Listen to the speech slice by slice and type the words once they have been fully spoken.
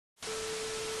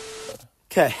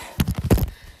Okay.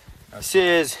 This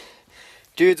is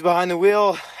Dudes Behind the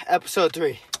Wheel, episode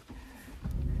 3.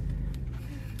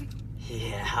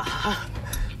 Yeah.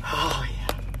 Oh,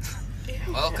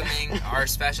 yeah. Welcoming our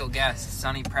special guest,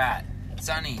 Sonny Pratt.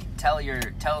 Sonny, tell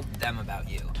them about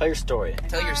you. Tell your story.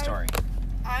 Tell your story.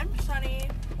 I'm Sonny.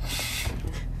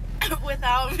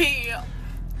 Without me,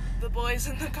 the boys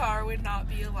in the car would not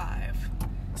be alive.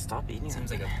 Stop eating.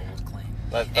 Seems like a bold claim.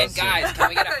 That's guys, can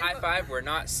we get a high five? We're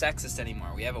not sexist anymore.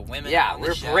 We have a women on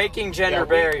the show. We're breaking gender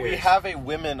barriers. We have a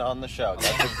women on the show.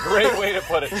 That's a great way to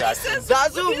put it, Jackson.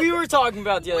 That's what we were talking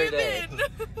about the other day.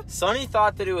 Women. Sonny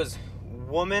thought that it was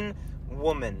woman.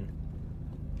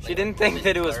 She Like, didn't think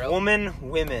that it was plural?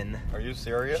 women. Are you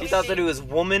serious? She thought that it was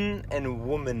woman and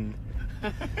woman.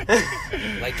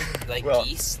 like Well-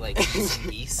 geese? Like geese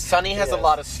and geese? Sunny has Yes. a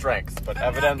lot of strengths, but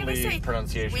I'm not gonna evidently say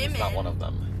pronunciation is not women. one of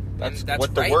them. That's That's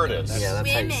what the right, word though. is. Yeah,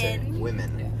 that's how you say it. Women.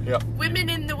 Women. Yep. Women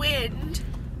in the wind.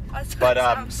 That's what But it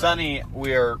sounds Sunny,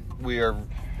 we are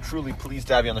truly pleased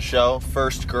to have you on the show.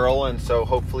 First girl, and so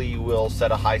hopefully you will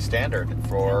set a high standard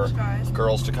for Thanks, guys.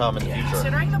 girls to come in the Yeah. future.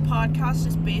 Considering the podcast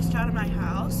is based out of my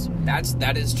house,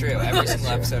 That is true. Every single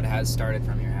true. episode has started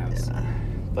from your house. Yeah.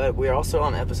 But we're also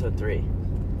on episode 3.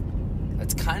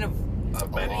 That's kind of a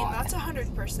I mean, lot. that's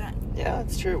 100%. Yeah,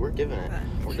 that's true. We're giving it.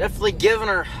 We're definitely giving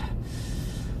her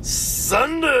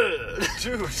Sunday.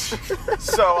 Dude.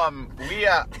 So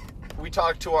we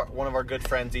talked to one of our good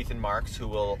friends, Ethan Marks, who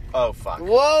will. Oh fuck.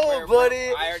 Whoa, buddy.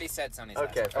 I already said Sonny's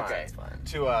Okay, last fine. Okay. It's fine.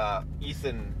 To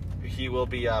Ethan, he will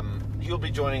be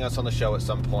joining us on the show at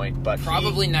some point, but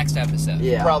Probably next episode.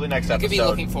 Yeah. probably next You episode. could be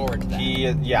looking forward to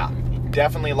that.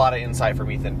 Definitely a lot of insight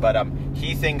from Ethan, but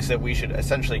he thinks that we should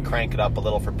essentially crank it up a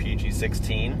little for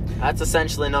PG-16. That's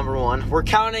essentially number 1. We're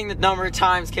counting the number of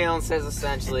times Caelin says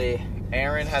essentially.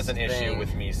 Aaron has an issue Thing.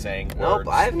 with me saying Nope, words.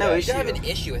 I have no You issue. don't have an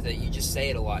issue with it. You just say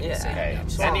it a lot. You Yeah. say Okay. it.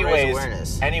 Just wanna raise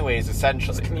awareness. Anyways,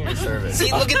 essentially. Community service. See,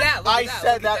 look at that. Look I at that,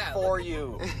 said look at that for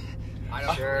you. I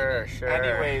don't Sure.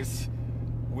 Anyways,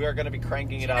 we are going to be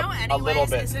cranking it You know, up anyways a little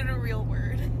bit. isn't a real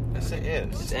word. Yes, it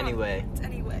is. It's anyway. It's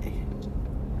anyway.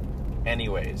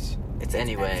 Anyways. It's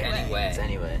anyway. Anyway. It's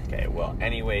anyway. Okay, well,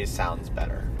 anyways sounds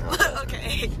better. No, it doesn't.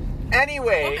 Okay.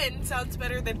 Anyway. Woman sounds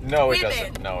better than No, women. it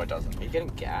doesn't. No, it doesn't. Are you getting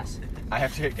gas? I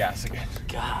have to hit gas again.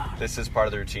 God. This is part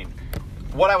of the routine.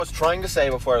 What I was trying to say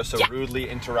before I was so rudely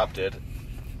interrupted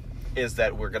is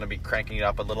that we're going to be cranking it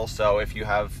up a little. So if you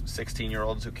have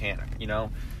 16-year-olds who can't, If you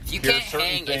hear can't certain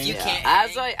hang, things- if you Yeah. can't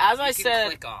As hang, I you can said-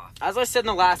 click off. As I said in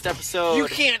the last episode,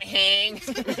 can't hang.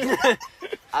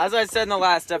 as I said in the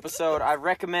last episode, I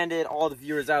recommended all the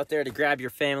viewers out there to grab your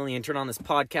family and turn on this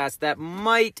podcast. That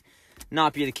might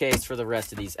not be the case for the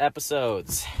rest of these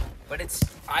episodes. But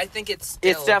I think it's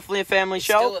still, It's definitely a family it's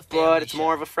show, still a family but it's show.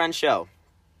 more of a friend show.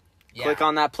 yeah. Click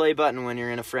on that play button when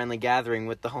you're in a friendly gathering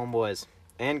with the homeboys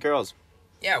and girls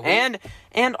Yeah,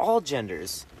 and all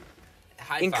genders,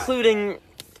 high five. including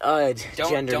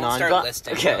gender don't non. start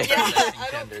listing. Okay. Don't start Yeah, listing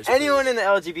I don't- genders, Anyone please. in the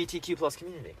LGBTQ plus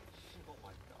community.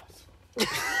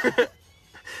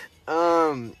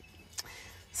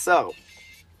 So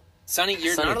Sonny,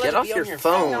 you're Sonny, not allowed get to off be your on your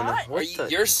phone. Not? What the-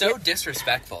 You're so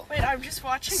disrespectful. Wait, I'm just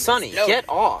watching. Sonny, No. get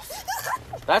off.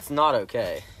 That's not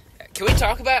okay. Can we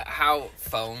talk about how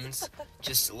phones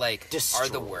just are the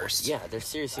Destroy- worst? Yeah, they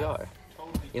seriously are.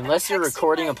 Unless you're texting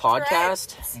recording a my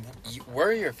podcast,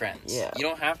 We're your friends. Yeah. You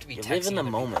don't have to be you texting live in the other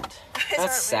people. moment. Guys That's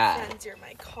aren't sad. My friends, you're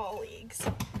my colleagues.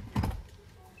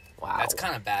 Wow. That's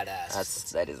kind of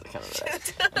badass. That is kind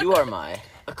of bad. You are my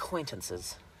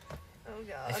acquaintances. Oh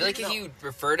god. I feel like if you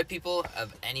refer to people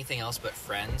of anything else but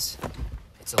friends,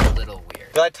 it's a little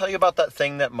weird. Did I tell you about that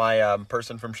thing that my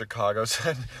person from Chicago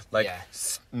said? Yeah.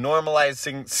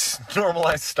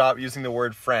 Normalize, stop using the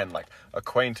word friend, like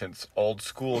acquaintance, old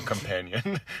school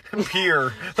companion,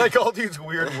 peer, like all these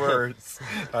weird words.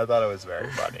 I thought it was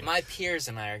very funny. My peers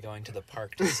and I are going to the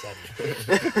park to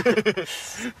study.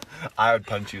 I would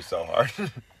punch you so hard.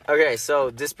 Okay,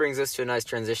 so this brings us to a nice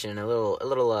transition and a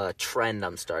little trend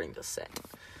I'm starting to set,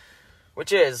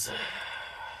 which is.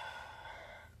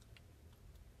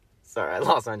 Sorry, I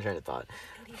lost my train of thought.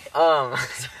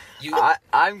 You,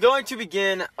 I'm going to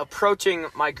begin approaching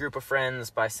my group of friends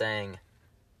by saying,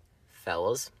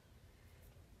 fellas.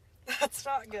 That's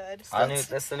not good.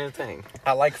 That's the new thing.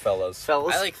 I like fellas.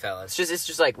 Fellas. I like fellas. It's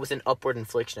just like with an upward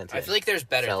inflection into it. I feel like there's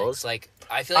better Fellas. things. Like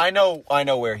I feel like I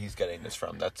know where he's getting this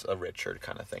from. That's a Richard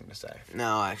kind of thing to say.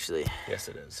 No, actually, Yes,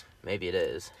 it is. maybe it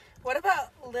is. What about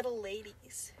little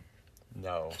ladies?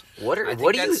 No. What I think do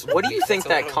you that's- think that's a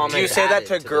that little comment? Do you say that added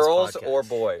to this girls podcast? or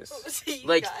boys? See you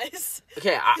Like- guys.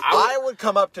 Okay, I would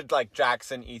come up to like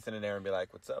Jackson, Ethan, and Aaron and be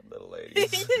like, "What's up, little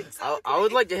ladies?" I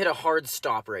would like to hit a hard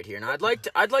stop right here, and I'd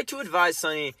like to advise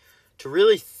Sonny to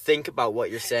really think about what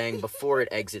you're saying before it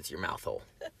exits your mouth hole.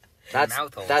 That's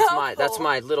mouth hole. that's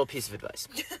my little piece of advice.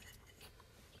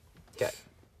 Okay,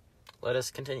 let us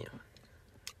continue.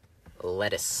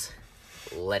 Lettuce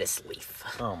leaf,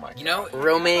 Oh my god. You know,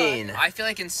 romaine, I feel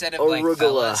like instead of like Arugula.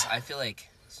 fellas, I feel like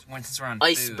once it's around food,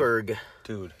 iceberg,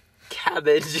 Dude,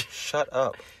 cabbage, shut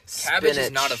up. cabbage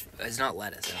spinach, is not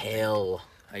lettuce. I don't think. kale,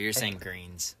 Oh, you're saying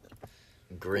greens.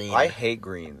 green. I hate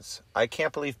greens. I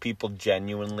can't believe people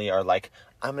genuinely are like,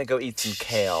 "I'm gonna go eat some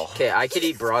kale." Okay, I could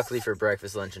eat broccoli for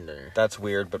breakfast, lunch, and dinner. That's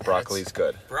weird, but broccoli's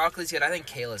good. Broccoli's good. I think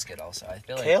kale is good also. I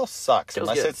feel like Kale sucks Kale's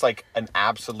unless good. it's like an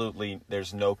absolutely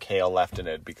there's no kale left in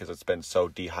it because it's been so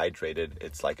dehydrated.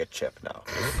 It's like a chip now.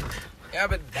 yeah,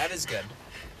 but that is good.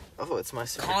 Oh, it's my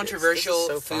super Controversial taste.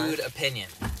 This is so fun. food opinion.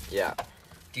 Yeah.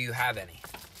 Do you have any?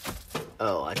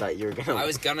 Oh, I thought you were gonna. I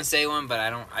was gonna say one, but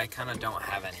I kind of don't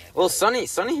have any. Well, Sonny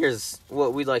here's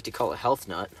what we'd like to call a health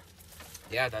nut.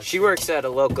 Yeah, that's She works at a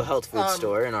local health food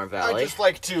store in our I valley. just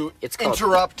like to It's called-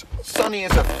 interrupt. Sunny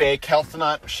is a fake health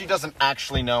nut. She doesn't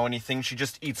actually know anything. She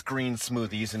just eats green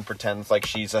smoothies and pretends like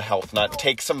she's a health nut.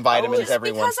 Takes some vitamins Just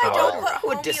every once because in a I while. don't put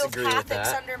I would disagree with homeopathics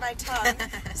that. under my tongue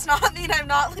does not mean I'm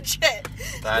not legit.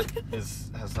 That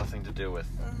has nothing to do with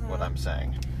what I'm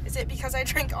saying. Is it because I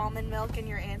drink almond milk and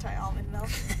you're anti-almond milk?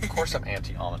 Of course I'm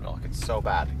anti-almond milk. It's so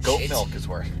bad. Goat It's- milk is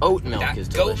worse. Oat milk that, is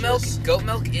goat delicious. milk. Goat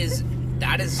milk is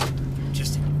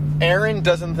just. Aaron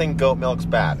doesn't think goat milk's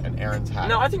bad, and Aaron's had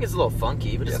No, it. I think it's a little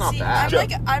funky, but it's not See, bad.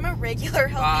 I'm a regular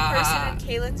healthy person and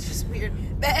Caelin's just weird.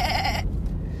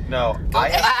 No,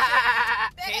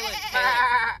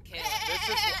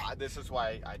 Kaylin, this is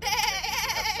why I didn't think we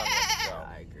should have Sunny on the show.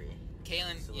 I agree.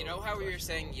 Kaylin, you know how we were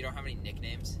saying you don't have any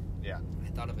nicknames? Yeah. I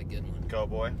thought of a good one. Go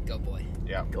boy. Go boy.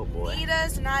 Yeah. Go boy.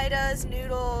 Nitas, Nidas,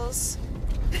 Noodles.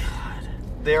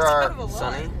 There Kind are of a lot.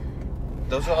 Sonny?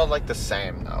 those are all like the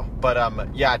same though. But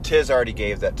yeah, Tiz already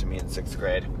gave that to me in 6th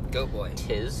grade. Go boy.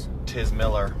 Tiz. Tiz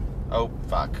Miller. Oh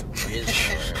fuck. Tiz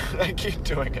Miller. I keep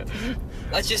doing it.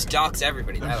 Let's just dox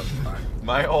everybody. That'll be fun.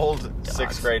 My old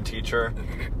 6th grade teacher.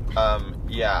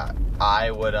 Yeah,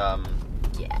 I would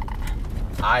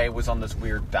I was on this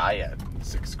weird diet in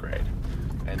 6th grade.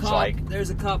 And so like, There's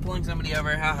a cop pulling somebody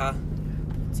over. Haha.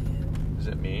 is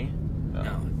it me? No.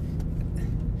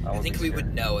 I would think be we scared.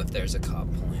 would know if there's a cop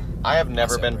pulling. I have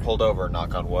never us been over. pulled over,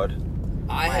 knock on wood.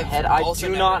 I My have head- I also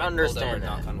do never not been pulled understand over, that.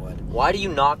 knock on wood. Why do you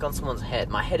knock on someone's head?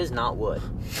 My head is not wood.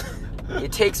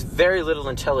 It takes very little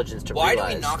intelligence to Why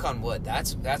realize. do we knock on wood?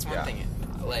 That's one Yeah. thing.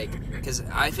 Like, because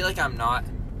I feel like I'm not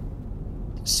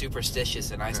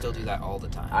superstitious, and I still do that all the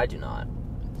time. I do not.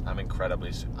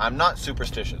 I'm not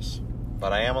superstitious,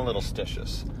 but I am a little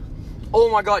stitious. Oh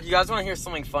my god, you guys want to hear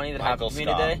something funny that Michael happened to me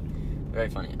Scott. today? Very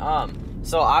funny.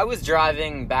 So I was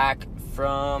driving back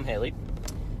from Haley,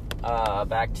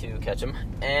 back to Ketchum,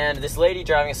 and this lady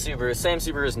driving a Subaru, same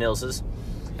Subaru as Nils's,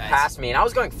 Nice. passed me, and I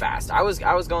was going fast. I was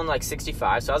going like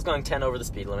 65, so I was going 10 over the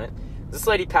speed limit. This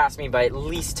lady passed me by at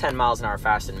least 10 miles an hour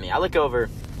faster than me. I look over,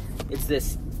 it's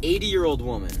this 80-year-old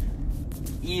woman.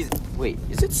 Wait,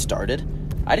 is it started?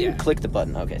 I didn't Yeah. click the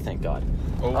button. Okay, thank God.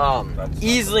 That's not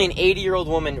Easily an 80-year-old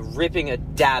woman ripping a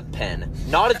dab pen.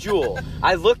 Not a Juul.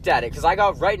 I looked at it because I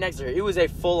got right next to her. It was a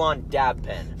full-on dab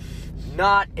pen.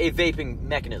 Not a vaping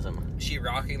mechanism. Is she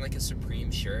rocking like a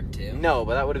Supreme shirt too? No,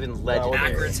 but that would have been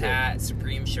legendary. Backwards hat,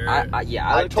 Supreme shirt. I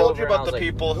I looked told over you and I about was the like,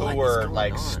 people "What who is were going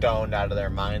like on?" stoned out of their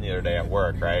mind the other day at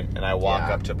work, right? And I walk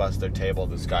Yeah. up to bust their table.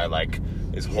 This guy like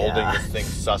is holding Yeah. this thing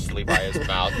sussily by his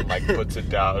mouth and like puts it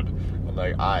down. I'm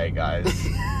like, "Aye, guys."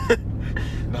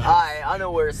 I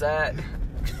know where it's at.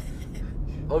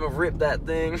 I'm gonna rip that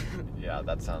thing. Yeah,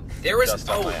 that sounds. There was just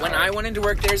on my when alley. I went into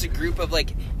work, there's a group of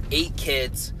like 8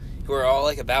 kids who are all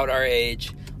like about our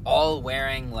age, all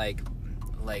wearing like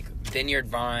vineyard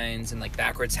vines and like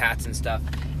backwards hats and stuff.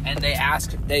 And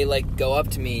they like go up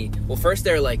to me. Well, first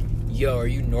they're like, "Yo, are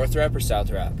you North Rep or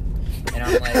South Rep?" And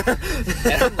I'm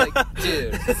like,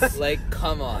 dude, like,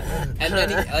 come on. And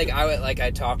then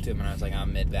I talked to him and I was like,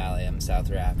 "I'm Mid Valley, I'm South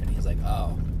Rep," and he's like,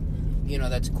 "Oh, you know,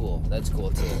 that's cool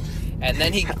too." And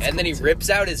then he rips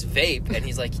out his vape and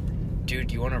he's like, "Dude,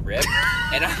 do you want to rip?"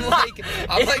 And I'm like,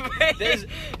 there's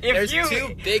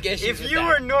two big issues. If with you that.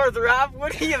 were North Rap,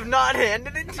 would he have not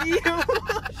handed it to you?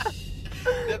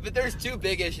 But there's two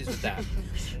big issues with that.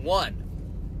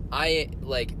 One, I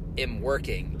am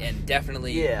working and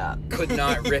definitely Yeah. could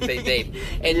not rip a vape.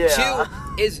 And Yeah.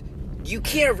 two is You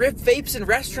can't rip vapes in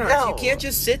restaurants. No. You can't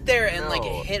just sit there and like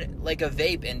No. hit like a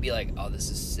vape and be like, "Oh, this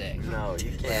is sick." No,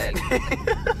 you can't.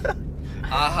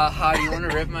 Ha, you want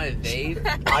to rip my vape?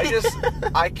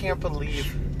 I can't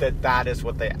believe that is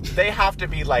what they have to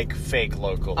be like fake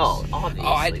locals. Oh,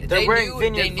 obviously. They wearing knew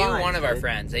Vineyard Vines, one of our right?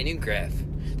 friends. They knew Griff.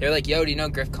 They're like, "Yo, do you know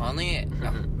Griff Conley?"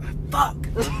 Fuck.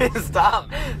 Stop.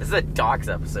 This is a docs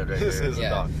episode right This here. is a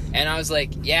dog. And I was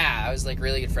like, "Yeah," I was like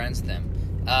really good friends with them.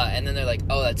 And then they're like,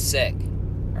 "Oh, that's sick.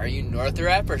 Are you North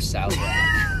Rep or South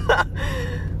Rep?"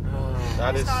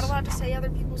 That He's is not allowed to say other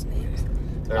people's names.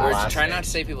 their Or last try name. not to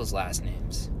say people's last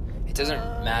names. It doesn't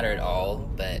matter at all,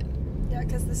 but Yeah,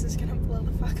 because this is gonna blow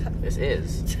the fuck up. This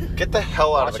is. Get the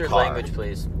hell out Watch of the your car. language,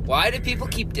 please. why do people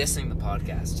keep dissing the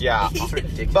podcast? Yeah. It's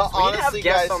ridiculous. But we need to have honestly,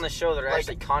 guests guys, on the show that are like,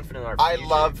 actually confident in our I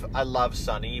future. love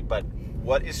Sunny, but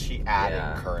what is she adding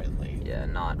Yeah. currently? Yeah,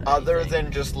 not Other anything.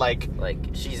 than just like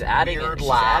she's adding weird she's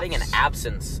laughs. adding an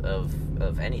absence of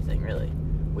anything really,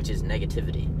 which is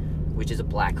negativity, which is a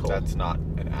black hole. that's not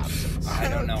an absence. I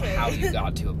don't know Okay. how you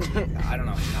got to I don't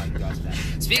know how you got to that.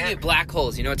 Speaking of black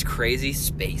holes, you know what's crazy?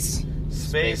 Space.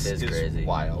 Space is is crazy.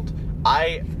 wild.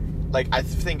 I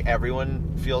think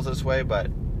everyone feels this way, but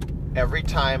every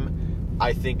time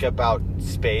I think about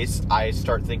space, I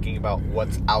start thinking about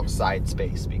what's outside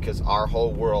space because our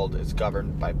whole world is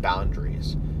governed by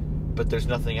boundaries. But there's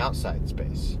nothing outside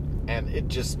space. And it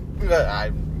just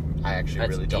I actually That's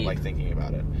really don't deep. like thinking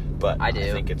about it. But I do.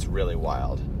 think it's really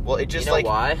wild. Well, it just You know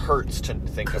why? hurts to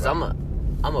think Because about.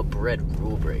 I'm a bred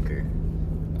rule breaker.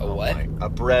 A what? A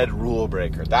bread rule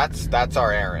breaker. That's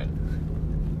our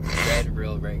Aaron. Red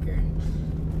rule breaker.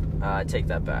 I take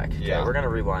that back. Okay, Yeah. we're gonna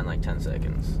rewind like 10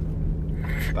 seconds.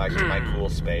 Back to my cool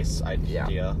space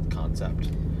idea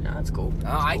concept. No, that's cool.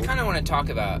 I kind of want to talk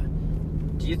about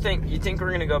Do you think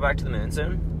we're gonna go back to the moon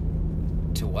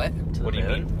soon? to what? To What the do you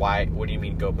moon? mean? Why? What do you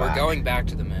mean go We're back? going back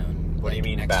to the moon. What do you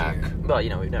mean next back? year. Well,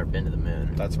 we've never been to the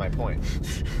moon. That's my point.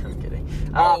 I'm kidding.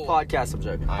 Oh. Podcast. I'm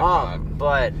joking. I'm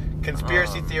But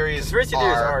Conspiracy theories. Conspiracy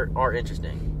theories are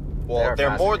interesting. well, they're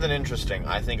more fascinating. than interesting.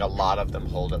 I think a lot of them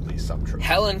hold at least some truth.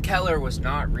 Helen Keller was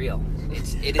not real.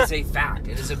 It is a fact.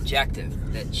 It is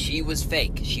objective that she was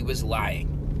fake. She was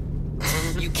lying.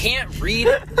 You can't read.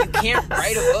 You can't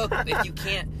write a book if you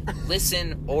can't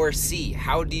listen or see.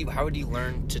 How do you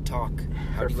learn to talk?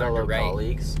 How Her do you learn to fellow write?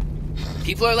 colleagues.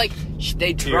 People are like,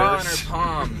 they draw on Peers. her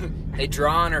palm. They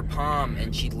draw on her palm,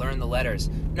 and she learned the letters.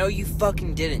 No, you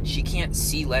fucking didn't. She can't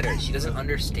see letters. She doesn't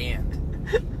understand.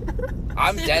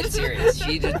 I'm dead serious.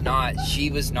 She did not. She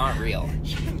was not real.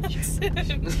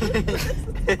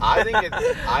 I think.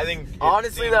 it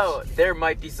Honestly, seems- though, there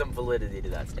might be some validity to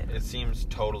that statement. it seems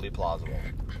totally plausible.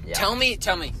 Yeah. Tell me.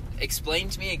 Explain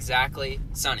to me exactly,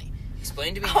 Sonny.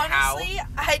 Explain to me how. Honestly,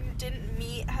 I didn't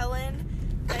meet Helen.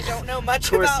 I don't know much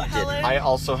Of course about you didn't. Helen. I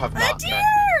also have A not met.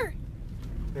 deer!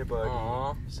 Hey, bud.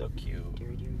 Aw. So cute.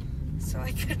 So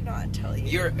I could not tell you.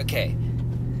 You're okay.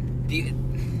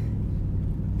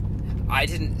 I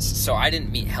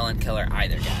didn't meet Helen Keller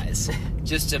either, guys.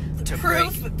 Just to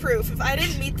proof. break. Proof. If I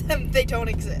didn't meet them, they don't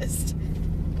exist.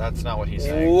 That's not what he's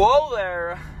saying. Whoa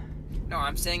there. No,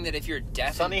 I'm saying that if you're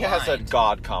deaf Sonny and has a blind,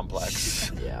 god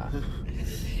complex. Yeah.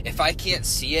 if I can't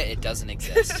see it, it doesn't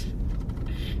exist.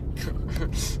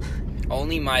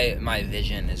 Only my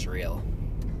vision is real.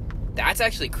 That's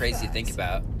actually crazy to think Facts.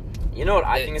 about. You know what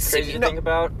I The think is crazy to simu- think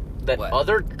about? That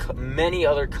What? many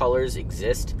other colors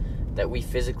exist that we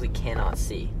physically cannot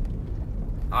see.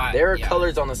 I- There are yeah.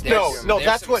 colors on the There's spectrum. some- No, there's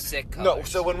that's some what. sick No, colors.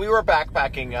 so when we were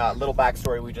backpacking, little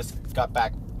backstory, we just got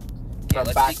back Okay,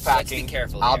 from let's backpacking. be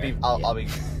careful I'll here. be. I'll be.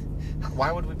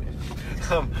 Why would we? Be?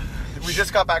 We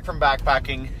just got back from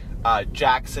backpacking.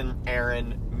 Jackson,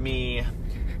 Aaron, me,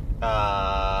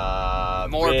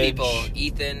 More Ridge, people.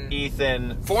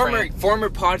 Ethan. Fran- Former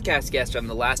podcast guest on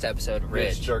the last episode,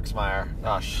 Rich Ridge. Jerksmeyer.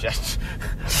 Oh shit.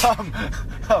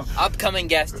 Upcoming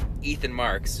guest, Ethan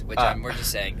Marks, which we're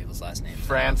just saying people's last names.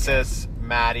 Francis,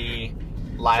 Maddie,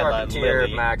 Lila, and Charpentier,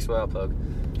 Lily. Maxwell, Pogue.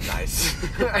 Nice.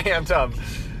 And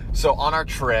so on our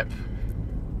trip,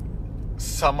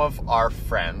 some of our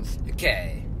friends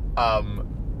Okay.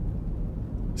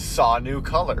 saw new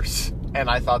colors, and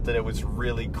I thought that it was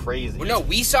really crazy. Well, no,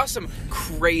 we saw some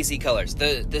crazy colors.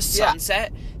 The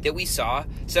sunset that we saw.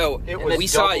 So It was we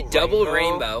saw a double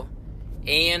rainbow. rainbow,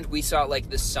 and we saw like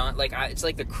the sun. Like it's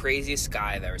like the craziest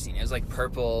sky I've ever seen. It was like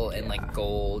purple and like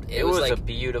gold. It was like a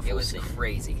beautiful It was scene.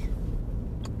 crazy.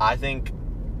 I think,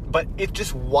 but it's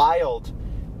just wild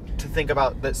to think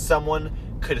about that someone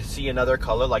could see another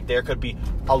color. Like there could be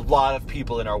a lot of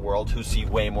people in our world who see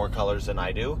way more colors than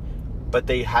I do, but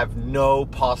they have no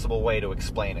possible way to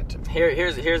explain it to me.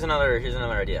 Here's another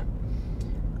idea.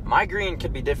 My green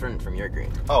could be different from your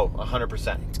green. Oh,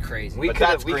 100%. It's crazy. We But could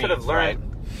that's have green, learned. right?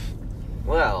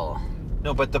 Well,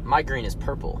 No, but my green is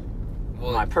purple.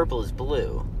 Well, My purple is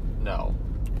blue. no.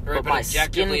 right, But but my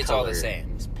objectively, skin it's all color the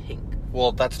same. is pink.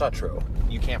 Well, that's not true.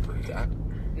 You can't prove that.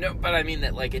 No, but I mean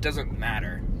that like it doesn't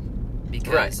matter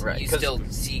because Right, you 'cause-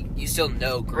 you still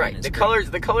know green Right. is The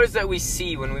green. colors that we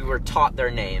see when we were taught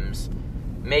their names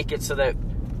make it so that.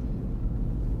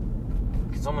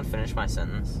 Can someone finish my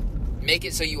sentence? Make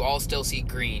it so you all still see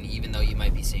green, even though you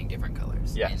might be seeing different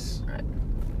colors. Yes. Right.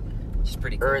 Which is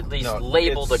pretty cool. Or at least No,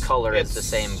 label the it's- color as it's the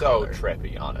same so color.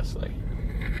 trippy, honestly.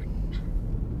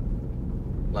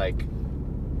 Like,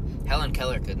 Helen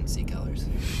Keller couldn't see colors.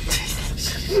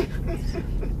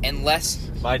 Unless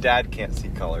my dad can't see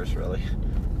colors, really.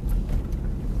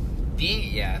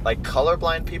 yeah. Like,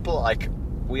 colorblind people, like,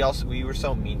 we were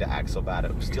so mean to Axel about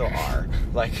it. We still are.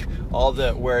 Like,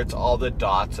 where it's all the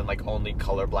dots and, like, only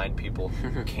colorblind people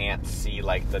can't see,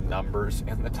 like, the numbers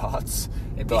in the dots.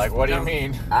 It'd They're be- like, what do you no.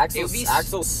 mean? It would be-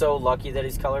 Axel's so lucky that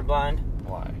he's colorblind.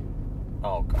 Why?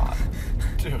 Oh, God.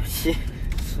 Dude.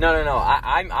 No.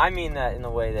 I mean that in the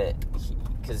way that,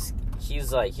 because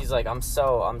he's like, I'm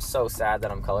so sad that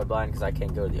I'm colorblind because I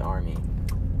can't go to the army.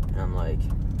 And I'm like,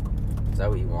 is that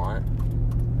what you want?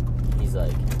 He's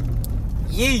like,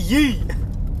 yee.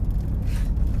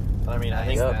 I mean, I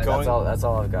think Yep, going that's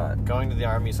all I've got. to the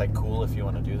army is, like, cool if you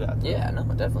want to do that. Yeah, no,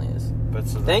 it definitely is. But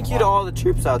so Thank you to all the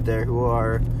troops out there who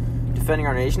are defending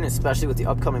our nation, especially with the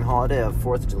upcoming holiday of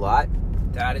 4th of July.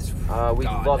 That is. We'd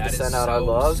love to that is send out so, our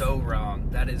love. So wrong.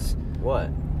 That is. What?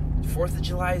 4th of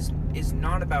July is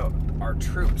not about our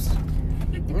troops.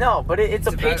 No, but it's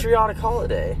a about- patriotic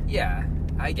holiday. Yeah,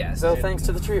 I guess. So thanks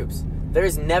to the troops. There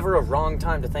is never a wrong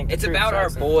time to thank the It's troops. about our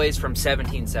Jackson. boys from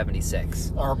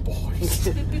 1776. Our boys.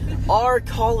 Our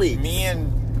colleagues. Me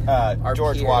and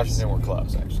George peers. Washington were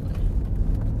close, actually.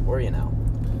 Were you now?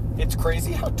 It's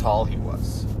crazy how tall he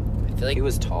was. I feel like He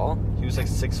was tall. He was like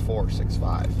 6'4",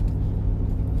 6'5".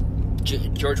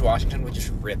 George Washington would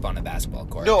just rip on a basketball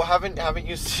court. No, haven't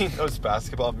you seen those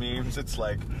basketball memes? It's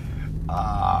like,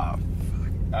 I'm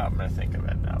gonna think of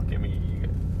it now. Give me,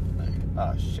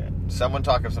 shit. Someone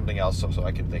talk of something else so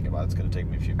I can think about it. It's gonna take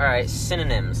me a few minutes. All right,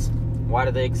 synonyms. Why do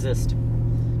they exist?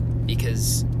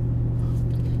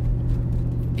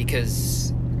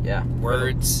 Because Yeah.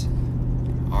 words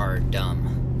are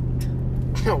dumb.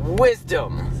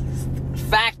 Wisdom.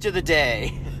 Fact of the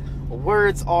day.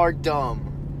 Words are dumb.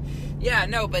 Yeah,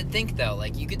 no, but think though,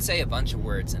 like you could say a bunch of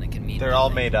words and it can mean They're all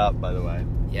nothing. made up, by the way.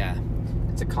 Yeah.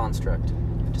 It's a construct.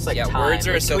 Just like Yeah, time. words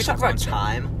are a Like, can we social talk about construct.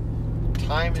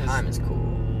 time? Time is cool.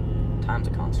 Time's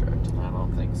a construct. I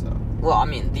don't think so. Well, I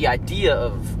mean, the idea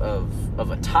of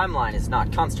a timeline is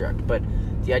not construct, but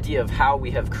the idea of how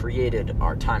we have created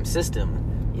our time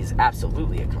system is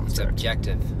absolutely a It's construct.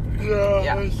 objective.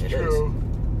 Yeah, it is.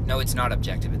 No, it's not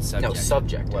objective, it's No, subjective.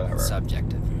 subjective. Whatever.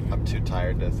 Subjective. I'm too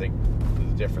tired to think the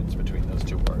difference between those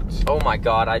two words. Oh my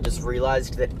god, I just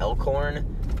realized that elkhorn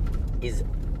is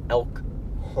elk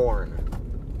horn.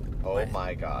 Oh What?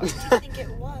 my god. I think it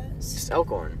was. Just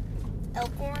elkhorn.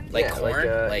 Elkhorn? Like yeah,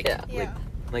 corn? Like- Yeah.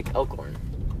 like elkhorn.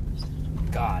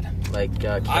 God. Like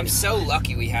I'm so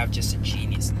lucky we have just a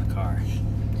genius in the car.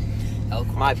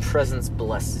 Elkhorn. my presence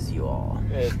blesses you all.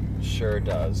 It sure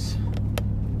does.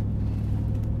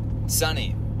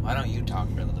 Sonny, why don't you talk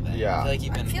for a little bit? Yeah. I feel like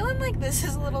you've I'm been... feeling like this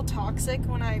is a little toxic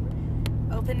when I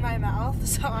open my mouth,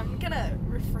 so I'm gonna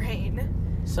refrain.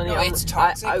 Sonny, No, it's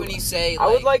toxic when you say, I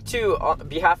would like- like to, on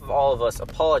behalf of all of us,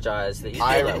 apologize that you feel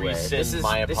I that way. rescind This is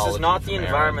my this is apology not the from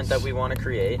environment Aaron's. that we want to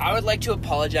create. I would like to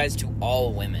apologize to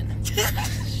all women.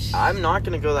 I'm not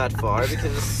going to go that far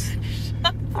because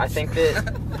I think that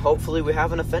hopefully we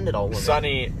haven't offended all women.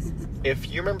 Sonny, if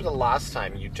you remember the last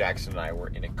time you, Jackson, and I were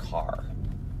in a car,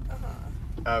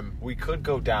 we could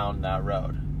go down that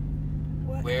road.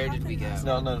 What Where did we happened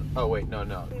go? last- No. Oh wait, no.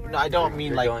 We were- No, I don't mean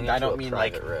You're like. going I into don't a mean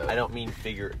like. private road. I don't mean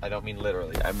figure. I don't mean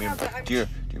literally. I mean. No, but I'm- Do you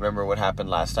remember what happened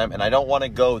last time? And I don't want to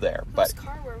go there, but Whose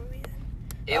car were we in?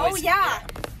 It Oh, was- yeah.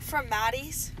 From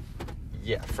Maddie's.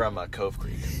 yeah, from Cove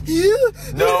Creek. Yeah.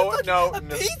 No. A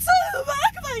pizza in the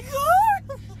back of my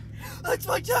car. That's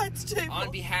my dad's table. On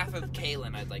behalf of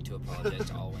Caelin, I'd like to apologize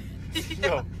to all women.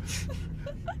 No.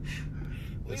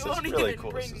 We This won't is really even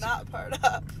cool. bring This is- that part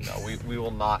up. No, we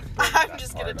will not. Bring I'm that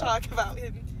just gonna part up. talk about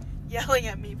him yelling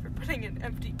at me for putting an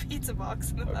empty pizza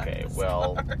box in the back Okay, of his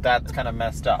well, car. that's kind of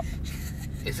messed up.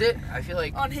 Is it? I feel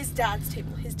like... On his dad's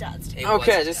table. His dad's table. It was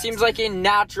Okay, his this dad's seems like a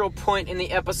natural point in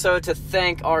the episode to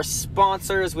thank our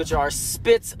sponsors, which are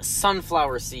Spitz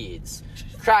Sunflower Seeds.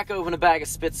 Crack open a bag of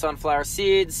Spitz Sunflower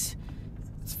Seeds.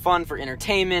 It's fun for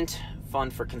entertainment, fun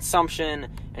for consumption,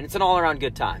 and it's an all-around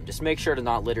good time. Just make sure to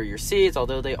not litter your seeds,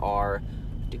 although they are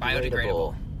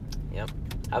Biodegradable. Yep.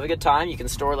 Have a good time. You can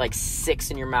store like 6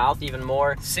 in your mouth, even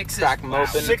more. 6 Crack is them wow.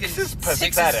 open. 6 is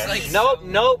pathetic. like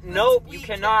Nope. You weak.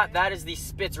 cannot. That is the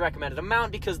Spitz recommended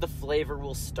amount because the flavor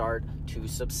will start to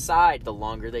subside the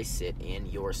longer they sit in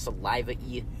your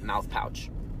saliva-y mouth pouch.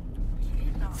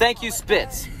 Thank you,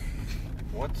 Spitz.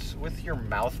 What's with your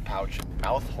mouth pouch and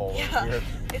mouth hole? Yeah, Weird,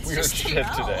 it's weird just shit your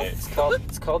mouth. today.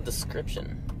 It's called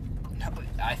description. No, but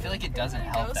I feel like it doesn't Who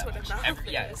help knows that what a much. mouth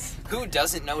Yeah. is? Who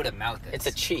doesn't know what a mouth is? It's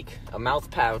a cheek. A mouth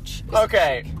pouch. Is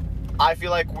Okay, A cheek. I feel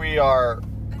like we are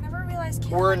I never realized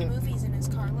We're Caelin in- movies in his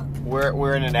car. Look.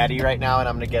 we're in an eddy right now, and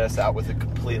I'm gonna get us out with a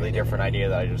completely different idea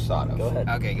that I just thought of. Go ahead.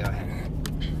 Okay, go ahead.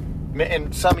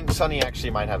 And Sunny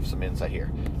actually might have some insight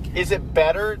here. Is it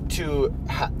better to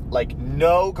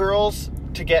know girls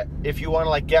to get, if you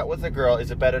want to get with a girl? Is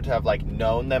it better to have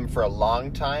known them for a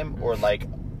long time or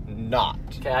not?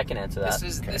 Okay, I can answer that.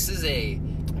 This is a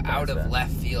out answer of that.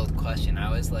 left field question.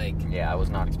 I was like, Yeah, I was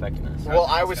not expecting this. Well,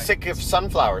 I was sick of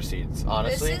sunflower seeds,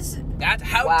 honestly. This is that.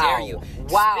 How Wow. dare you?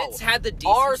 Wow. Spitz had the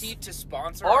Our- decency to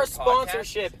sponsor Our podcast.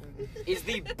 sponsorship is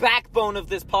the backbone of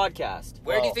this podcast.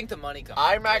 Where do you Well, think the money comes?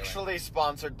 I'm from, Caelin? actually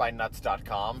sponsored by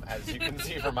nuts.com, as you can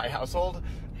see from my household.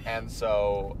 And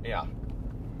so, yeah.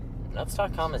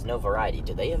 Nuts.com is no variety.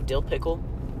 Do they have dill pickle?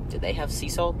 Do they have sea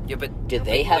salt? Yeah, but Do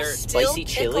they have they're- spicy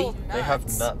dill chili? pickle They have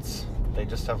nuts. nuts. They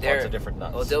just have They're- lots of different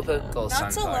nuts. Well, dill pickle, Nuts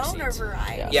sunflower alone are seeds.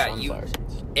 variety. Yeah, sunflower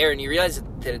seeds. Aaron, you realize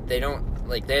that they don't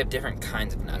they have different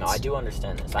kinds of nuts. No, I do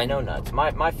understand this. I know nuts.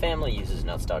 My family uses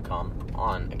nuts.com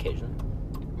on occasion.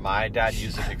 My dad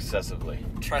uses it excessively.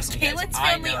 Trust me, guys, Caelin's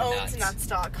I family know owns nuts.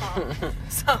 nuts.com.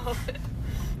 So,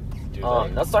 Do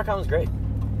they? Nuts.com is great.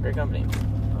 Great company.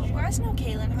 do you guys know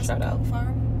Caelin has Shout a out. goat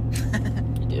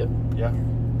farm? You do? Yeah.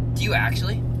 Do you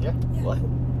actually? Yeah. What?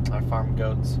 I farm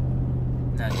goats.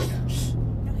 No, you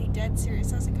don't. No, he dead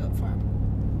serious has a goat farm.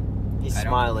 He's I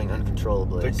don't- smiling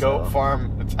uncontrollably. The goat so-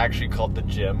 farm, it's actually called the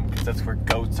gym, because that's where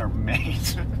goats are made.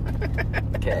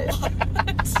 Okay. What?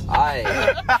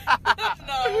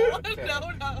 no, Okay. no.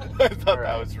 I thought Alright.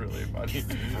 that was really funny.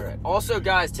 Alright. Also,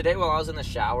 guys, today while I was in the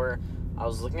shower, I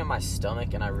was looking at my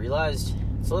stomach and I realized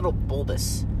it's a little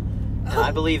bulbous. And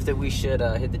I believe that we should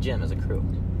hit the gym as a crew.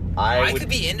 I would, could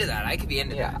be into that. I could be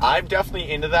into Yeah. that. I'm definitely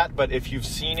into that, but if you've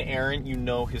seen Aaron, you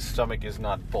know his stomach is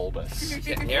not bulbous.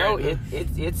 No,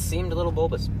 it seemed a little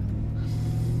bulbous.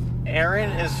 Aaron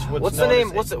is What's the known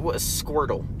name? as What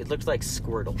Squirtle. It looked like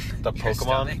Squirtle. the Your Pokemon?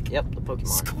 stomach? Yep, the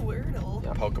Pokemon. Squirtle.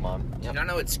 Yep. Pokemon. Do you not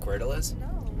know what Squirtle is? No.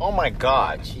 Oh my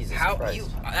god. Jesus How Christ. you?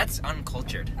 That's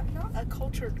uncultured. I'm not a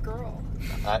cultured girl.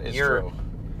 That is You're- true.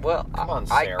 Well, Come on,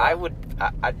 Sarah.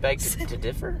 I'd beg to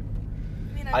differ.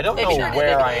 I mean, I don't I'm know cultured in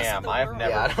where the I rest of am. the I've world.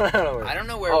 never- Yeah, I don't know where. I don't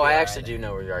know where. Oh, we I are actually either. do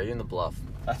know where you are. You're in the Bluff.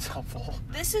 That's helpful.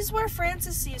 This is where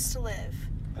Francis used to live.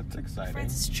 That's exciting.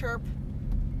 Francis Chirp.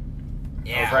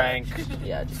 Yeah. Frank.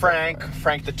 Yeah. just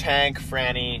Frank the Tank,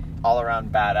 Franny, all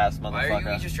around badass Why are you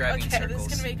motherfucker. just driving Okay, in this is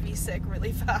circles? gonna make me sick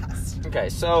really fast. Okay,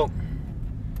 so.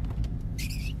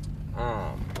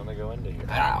 I'm gonna go into here.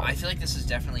 I don't know. I feel like this is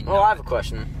definitely. Well, not- I have a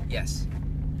question. Yes.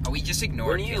 Are we just ignoring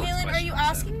Where do you- Caelin's Caelin, are question you also?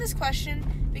 asking this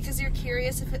question because you're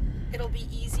curious if it'll be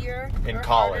easier In or harder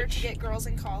college. to get girls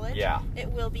in college? Yeah, It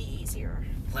will be easier.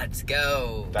 Let's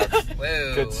go. that's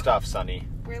Whoa. good stuff, Sonny.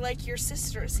 We're like your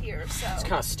sisters here, so. It's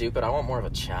kind of stupid. I want more of a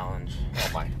challenge.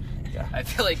 Oh my. Yeah. I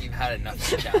feel like you've had enough of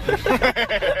the challenge.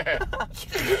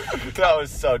 That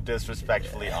was so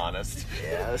disrespectfully honest.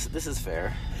 Yeah, this is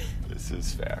fair. This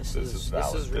is fair. This is- is this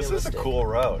valid. is This is a realistic. cool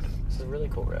road. This is a really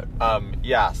cool road.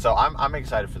 Yeah, so I'm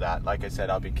excited for that. Like I said,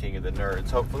 I'll be king of the nerds,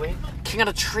 hopefully. King of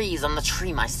the trees, I'm the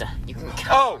tree meister. You can count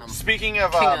Oh, on 'em. speaking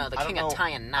of King of- I the don't king of know-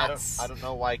 tying nuts. I don't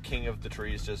know why King of the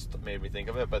Trees just made me think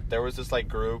of it, but there was this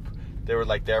group. They were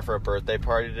there for a birthday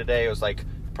party today. It was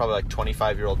probably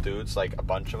 25-year-old dudes, a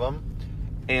bunch of them,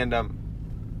 and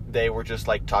they were just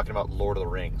talking about Lord of the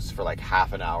Rings for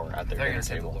half an hour at their They're dinner gonna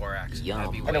say the table. Lorax. Yum.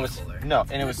 That'd be way And it was cooler.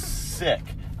 and it was sick.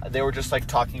 They were just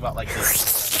talking about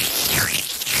this.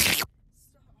 I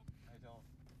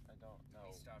don't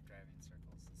know. Stop driving in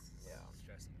circles. This is Yeah.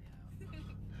 stressing me out.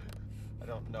 I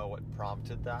don't know what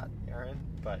prompted that, Aaron,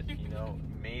 but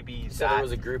maybe So there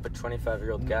was a group of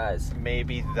 25-year-old guys.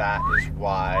 maybe that is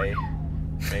why.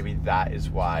 Maybe that is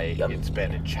why Yummy. it's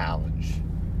been a challenge.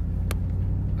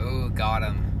 Ooh, got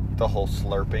him. The whole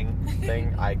slurping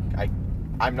thing.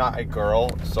 I'm not a girl,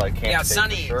 so I can't Yeah, say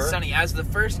Sunny. for sure. Sunny, as the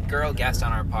first girl guest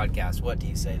on our podcast, what do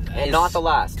you say to that? And not the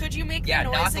last. Could you make Yeah, the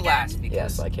noise not the again? last because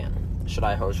Yes, I can. Should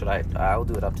I host? Should I? I will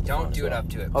do it up to the phone don't as do it well. up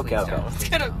to it. Okay, Please okay. don't. It's Please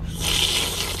gonna.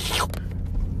 don't.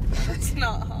 It's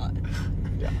not hot.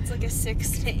 Yeah. It's like a sick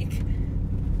snake.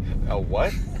 A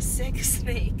what? A sick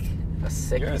snake. A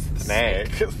sick You're a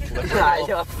snake. Slippery Ah, little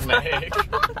you're- snake.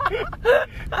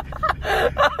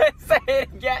 Say it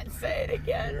again. Say it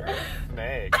again. You're a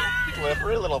snake.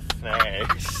 Slippery little snake.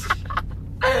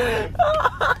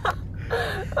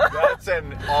 That's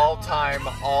an all-time.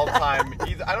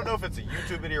 I don't know if it's a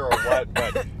YouTube video or what,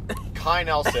 but Kai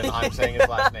Nelson, I'm saying his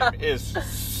last name, is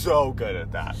so good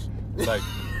at that. Like,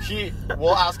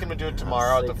 we'll ask him to do it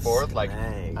tomorrow at the 4th. Like,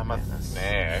 I'm a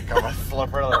snake. I'm a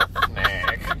slippery little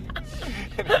snake.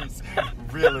 And he's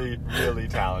really, really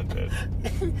talented.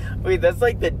 Wait, that's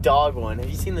like the dog one. Have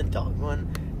you seen the dog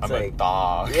one? It's I'm a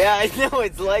dog. Yeah, I know.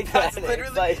 It's like That's that. literally.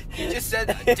 It's like, You just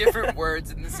said different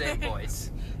words in the same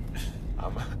voice.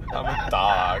 I'm a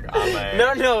dog.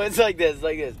 No, it's like this.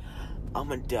 Like this.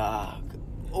 I'm a dog.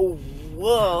 A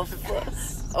woof.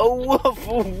 A woof.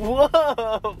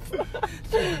 Woof.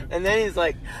 And then he's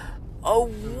like, a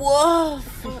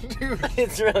woof. Dude,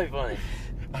 It's really funny.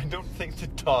 I don't think the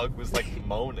dog was like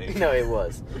moaning. No, it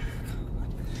was.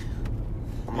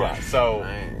 Yeah, so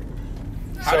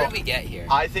How did we get here?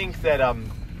 I think that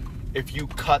if you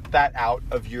cut that out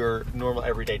of your normal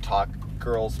everyday talk,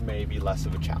 girls may be less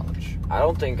of a challenge. I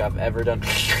don't think I've ever done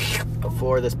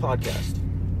before this podcast.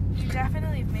 You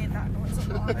definitely made that noise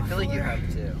a lot. I feel like you before.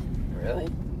 have too. Really?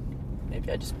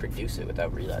 Maybe I just produce it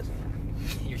without realizing.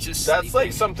 You're just. That's sleeping.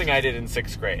 like something I did in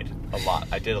 6th grade. A lot.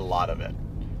 I did a lot of it.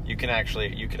 You could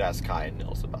ask Kai and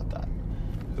Nils about that.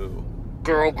 Who?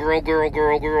 Girl.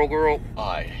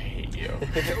 I hate you.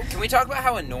 Can we talk about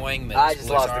how annoying middle I just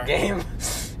schoolers lost are? the game.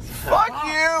 Fuck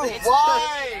you! It's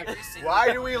Why? every single-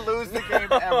 Why do we lose the game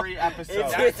every episode?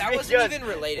 That wasn't even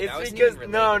related. That It's wasn't because even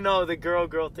no, related. the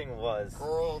girl thing was.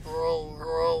 Girl.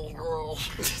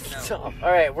 Stop.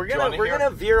 All right, we're Do you wanna hear- gonna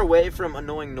veer away from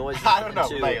annoying noises. I don't know.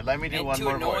 into- Let me do And one to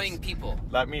more annoying voice. people.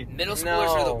 Let me. Middle schoolers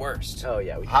are the worst. Oh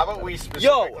yeah. How about we Yo,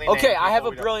 specifically okay, name I have people a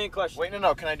we don't- brilliant question. Wait,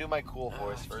 no. Can I do my cool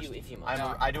voice if first? you- if you mind.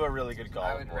 No. I do a really good golf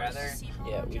I would voice. rather-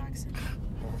 Yeah, we- Jackson.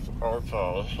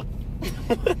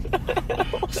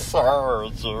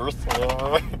 Sorry, seriously.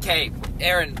 Okay,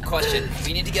 Aaron, question.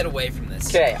 We need to get away from this.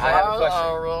 Okay, I have a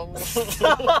question.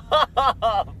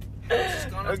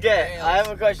 Okay, I have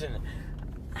a question.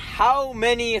 How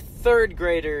many 3rd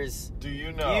graders Do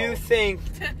you do know? you think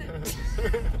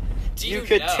Do you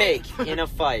could know? take in a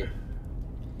fight?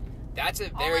 That's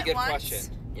a All very at good once? question.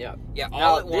 Yeah. Yeah, all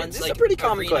Now, at once. this is like, a pretty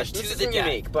common arena question. to This the isn't death.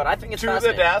 unique, but I think it's To the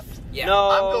fascinating. death? Yeah. No,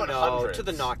 I'm going no, hundreds. to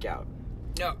the knockout.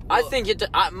 No. I well, think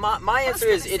my answer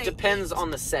gonna is it say depends 8.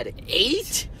 on the setting.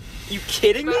 8? You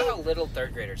kidding think me? about how little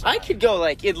 3rd graders are. I could go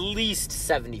like at least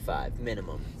 75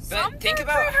 minimum. Some think third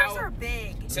about graders how- are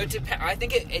big. So I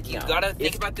think you've No, got to think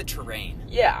it's- about the terrain.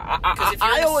 Yeah, 'Cause if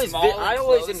you're I in a always small, I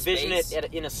always enclosed envision space-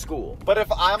 it in a school, But if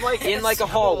I'm like in like a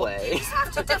Do hallway, you just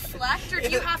have to deflect, or do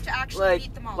you have to actually like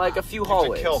beat them all like a up? few should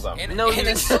hallways. kill them. In- No, in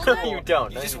you a school, you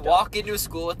don't. You No, just you walk into a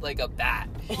school with like a bat.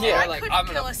 Yeah. You're like, couldn't I'm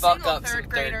kill gonna a fuck single up some 3rd 3rd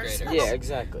grader, graders. so- don't. Yeah,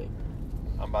 exactly.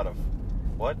 I'm about to.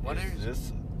 What What is are-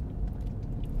 this?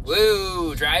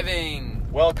 Woo, driving.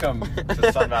 Welcome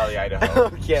to Sun Valley, Idaho.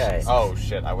 Okay. Oh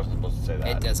shit! I wasn't supposed to say that.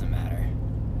 It doesn't matter.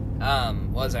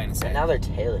 What was I gonna say? And now they're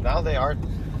tailing. Now they are.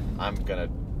 I'm gonna.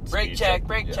 Brake speed check, check.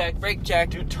 brake Yeah. check, brake check.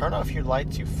 Dude, turn off your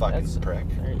lights, you fucking That's- prick.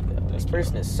 There you go. This Thank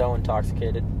person you. is so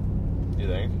intoxicated. You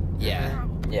think? Yeah.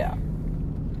 Yeah.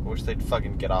 I wish they'd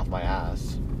fucking get off my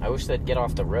ass. I wish they'd get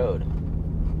off the road.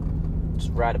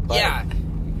 Just ride a bike. Yeah.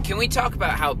 Can we talk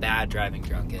about how bad driving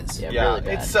drunk is? Yeah, Yeah, really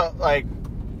bad. it's so like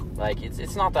Like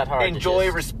it's not that hard. enjoy to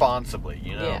just, responsibly,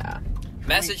 you know. Yeah.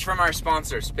 Message from our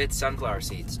sponsor, Spitz Sunflower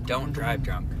Seeds. Don't drive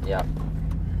drunk. Yeah.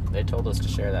 They told us to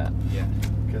share that. Yeah.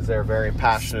 Because they're very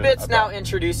passionate. Spitz now about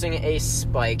introducing a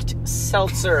spiked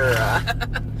seltzer.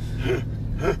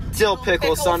 Dill pickle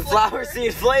pickle sunflower flavor.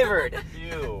 seed flavored.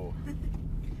 you.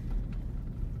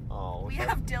 Oh, We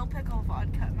have dill pickle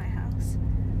vodka at my house.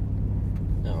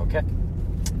 Okay.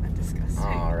 That's disgusting.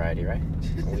 Alrighty, right.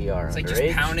 We are It's like underage.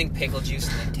 just pounding pickle juice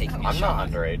and then taking a I'm shot. not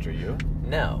underage, are you?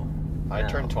 No. I No.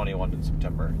 turned 21 in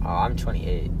September. Oh, I'm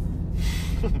 28.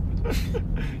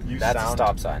 You That's sound a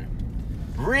stop sign.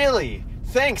 Really?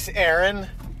 Thanks, Aaron.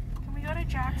 Can we go to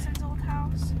Jackson's old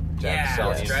house? Yeah, Jackson.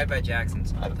 let's drive by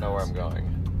Jackson's. I don't know where I'm going.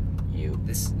 You.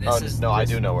 This Oh, is no, I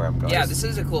do know where I'm going. Yeah, this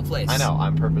is a cool place. I know.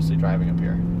 I'm purposely driving up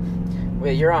here.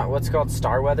 Wait, you're on what's called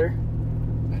Starweather?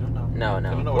 I don't know. No, I don't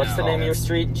know no. what What's it's the name of called. your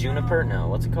street? Juniper? No.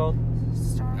 What's it called?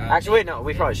 Star. Actually, wait, no.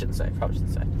 We probably shouldn't say. Probably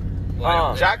shouldn't say. Well, I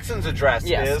don't know. Jackson's address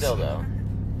Yeah, is. still though.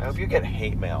 I hope you get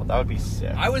hate mail. That would be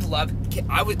sick. I would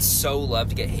so love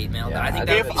to get hate mail. Yeah, I think I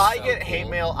that If would be I so get hate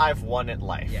cool. mail, I've won at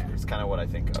life. Yeah. It's kind of what I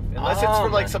think of. Unless it's Oh, for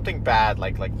like man. something bad,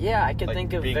 like Yeah, I could like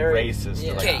think of being very racist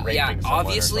yeah. or like Okay, raping yeah, someone or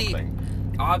obviously-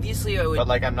 something. obviously I would. But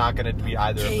like, I'm not gonna be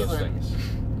either of those Caelin. things.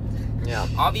 Yeah.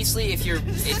 Obviously, if you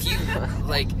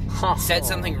like said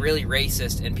something really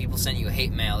racist and people sent you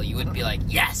hate mail, you wouldn't be like,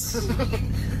 yes,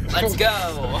 let's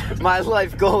go. My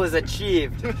life goal is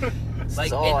achieved. This Like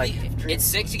is all I can dream. it's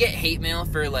sick to get hate mail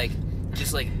for like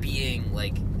just like being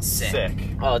like sick.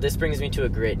 Oh, this brings me to a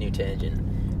great new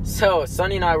tangent. So,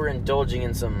 Sunny and I were indulging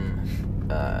in some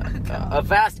a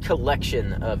vast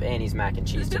collection of Annie's mac and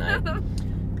cheese tonight,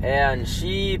 and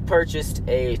she purchased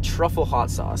a truffle hot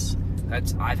sauce.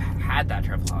 I've had that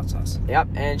truffle hot sauce. Yep,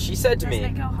 and she said to Doesn't me,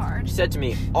 it go hard? she said to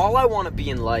me, all I want to be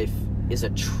in life is a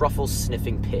truffle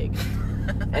sniffing pig.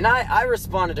 And I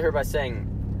responded to her by saying,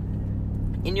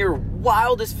 in your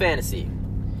wildest fantasy,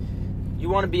 you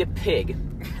want to be a pig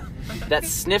that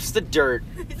sniffs the dirt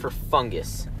for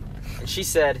fungus. And she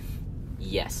said,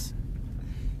 yes.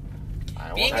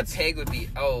 Being a pig would be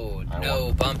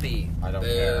bumpy. I don't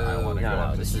care. I Boo. wanna go No,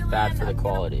 up this to is bad for the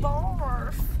quality.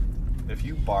 Barf. If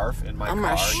you barf in my I'm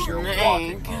a car, you're snake.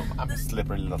 walking home. I'm a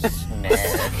slippery little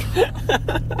snake.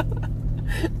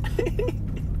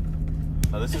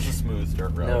 Oh, this is a smooth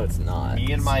dirt road. No, it's not.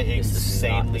 Me and my This is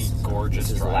not- insanely this is- gorgeous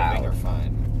this is driving loud. are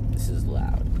fine. This is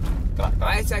loud.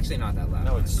 It's actually not that loud.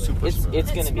 No, it's honestly. super smooth.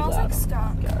 It's It gonna be smells loud. like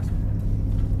skunk. Guys.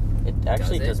 It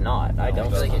actually Does it? does not. I No, don't it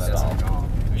I feel like think it it doesn't does. at all.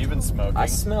 Have you been smoking? I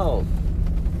smell.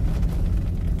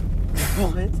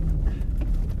 What?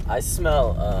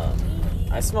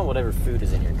 I smell whatever food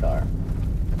is in your car.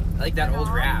 I like that old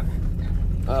rap.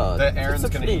 Oh, That Aaron's it's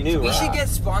a gonna pretty eat new too. We rap. should get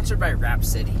sponsored by Rap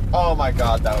City. Oh my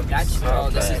god, that would be That's- so oh,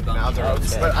 this good. is bumpy. Now they're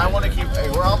Okay. But I want to keep. Hey,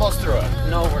 we're almost through it.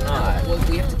 No, we're not. Well,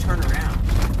 we have to turn around.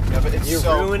 Yeah, but it's You're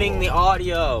so ruining cool. the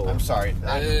audio. I'm sorry.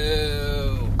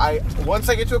 Boo. Once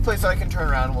I get to a place that I can turn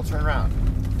around, we'll turn around.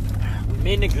 We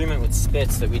made an agreement with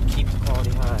Spitz that we'd keep the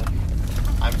quality high.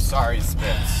 I'm sorry,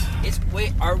 Spitz.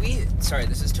 Are we? Sorry,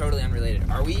 this is totally unrelated.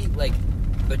 Are we like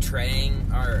betraying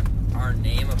our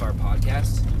name of our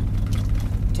podcast?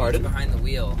 Pardon? Dudes behind the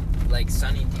wheel, like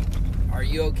Sunny. Are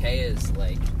you okay? As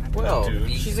like, Well, dude.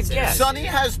 she's a Consider- guest. Sunny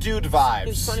has dude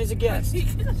vibes. Sunny's a guest.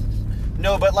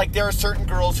 No, but like there are certain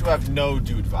girls who have no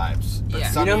dude vibes. But Yeah. You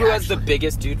You Sunny know who has the actually-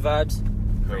 biggest dude vibes?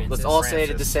 Francis. Let's all say it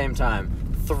at the Francis. same time.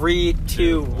 3,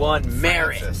 2, 1,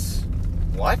 marriage. Francis.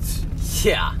 What?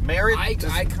 Yeah. Married?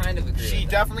 I kind of agree. She with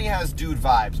that. definitely has dude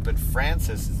vibes, but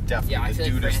Francis is definitely Yeah, I the feel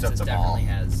like dudest Francis of them all.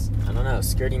 definitely has. I don't know.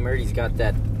 Skirty Murdy's got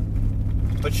that.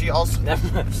 But she also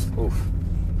Oof.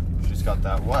 she's got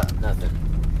that what? Nothing.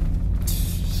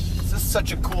 This is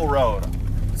such a cool road.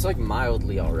 It's like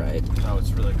mildly alright. No,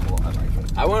 it's really cool. I like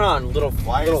it. I went on little.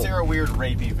 Why little, is there a weird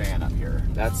rapey van up here?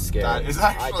 That's scary. That is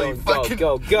actually I don't fucking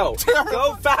go terrible.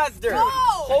 Go faster. Go!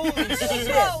 Holy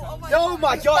shit. Oh my Oh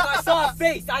my god, I saw a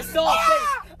face. I saw a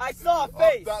face. I saw a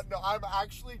face. No, I'm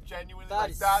actually genuinely That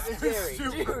like is that is scary.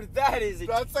 super. Dude, that is.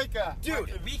 That's like a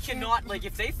Dude, we cannot, like,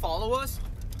 if they follow us,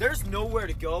 there's nowhere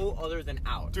to go other than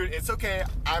out. Dude, it's okay.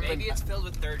 I'm Maybe an, it's filled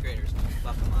with third graders.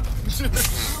 Fuck them up.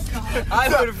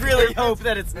 I would really If hope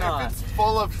that it's if not. it's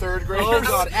full of third graders. Oh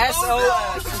god,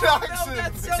 SOS. no, Jackson.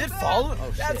 that's Is it follow?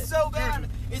 Oh That's shit. so bad.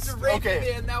 It's a rape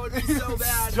Okay. man. That would be so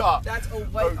bad. Stop. That's a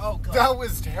white. Oh god. That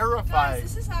was Guys, terrifying.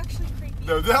 this is actually creepy.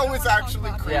 No, that I don't was wanna talk actually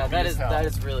about creepy. Yeah, that as is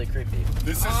hell. really creepy.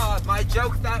 This is My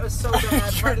joke. That was so bad. Your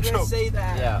Why did I joke. say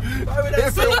that? Yeah. Why would I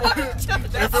If say it that?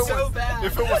 was- That's so bad.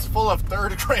 If it was full of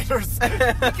third graders,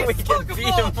 we can fuck beat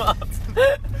 'em him up.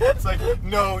 it's like,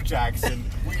 no, Jackson,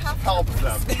 we help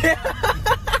them. Did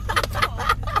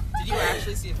you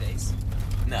actually see a face?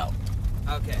 No.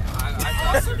 Okay. I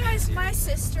thought Also, you were guys, serious. my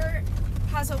sister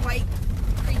has a white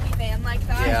creepy van like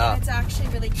that, Yeah. and it's actually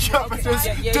really cute. Yeah, but does,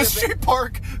 Yeah, does yeah, she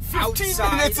park 15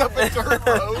 outside. minutes up a dirt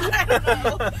road? I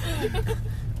don't know.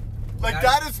 Like,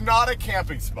 that is not a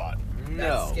camping spot. That's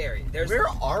No. scary. There's. Where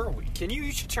are we?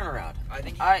 You should turn around. I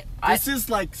think. I This is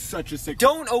like such a sick.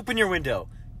 don't open your window.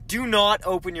 Do not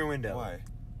open your window. Why?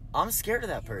 I'm scared of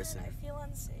that person. I feel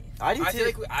unsafe. I do I too. feel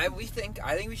like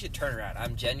I think we should turn around.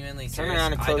 I'm genuinely Turn serious.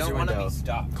 around and close I don't your wanna window. be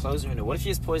stopped. Close your window. What if he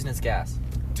has poisonous gas?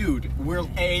 Dude, we're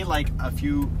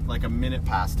like a minute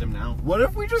past him now. What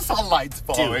if we just saw lights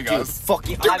following us?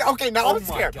 fucking. Dude, okay, now oh I'm my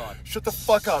scared. God. Shut the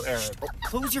fuck up, Aaron.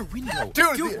 Close your window.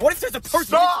 Dude, what if there's a person?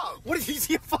 Stop! What if you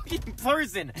see a fucking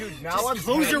person? Dude, now Just I'm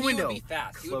close He your would window. be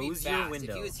fast. He would be Close your fast.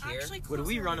 window. If he was here, Actually, Would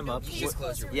we run him up? You just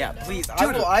close your Yeah, window. please.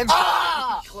 Dude, I'm.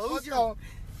 ah! Close your.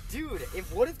 Dude,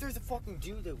 what if there's a fucking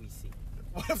dude that we see?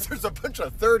 What if there's a bunch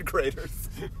of third graders?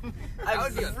 I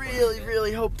would be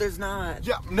really hope there's not.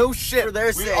 Yeah, no shit. For their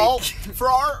we sake. all,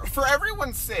 for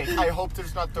everyone's sake, I hope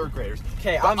there's not third graders.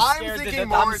 Okay, But I'm scared thinking that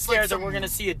more I'm it's like scared that some- we're gonna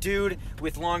see a dude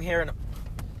with long hair and.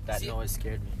 That See- noise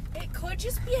scared me. It could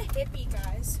just be a hippie,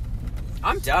 guys.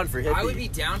 I'm down for hippie. I would be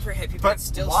down for hippie, but But it's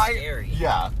still why? scary.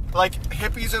 Yeah, like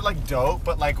hippies are like dope,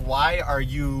 but like, why are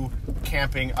you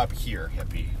camping up here,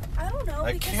 hippie? I don't know,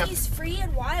 Like because camp- he's free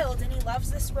and wild and he loves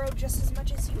this road just as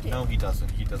much as you do. No, he doesn't.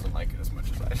 He doesn't like it as much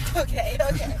as I do. Okay.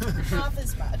 Half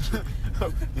as much.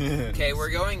 Okay,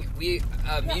 we're going.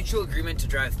 Mutual agreement to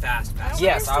drive fast. I don't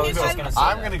Yes, I was understand just why- gonna say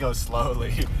I'm that. gonna go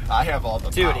slowly. I have all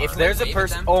the Dude, power. if there's a wave at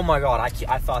person, them? oh my god,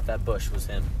 I thought that bush was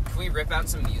him. Can we rip out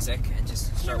some music and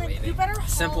just start Caelin, waving? you better haul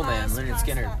Simple man, us Leonard past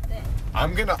Skinner. that thing.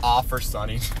 I'm gonna offer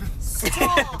Sonny.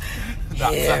 Stop.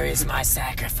 Here is my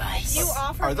sacrifice. You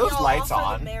offer Are me, those I'll lights offer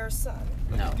on? the mayor's son.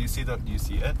 No. Do you see the? Do you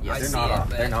see it? Yeah, I they're see not it, on.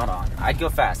 but- They're not on. I'd go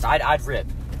fast. I'd rip.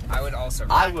 I would also.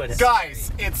 I would.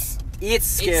 Guys, it's It's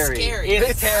scary. It's scary. It's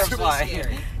It's terrifying. super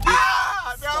scary.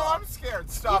 no, I'm scared.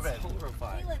 Stop It's it.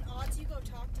 horrifying. Caelin, odds you go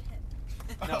talk to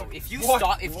him. No, if you One-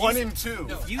 stop, if one you, and two.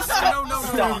 No, If you no, stop- no,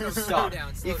 stop, slow stop. down,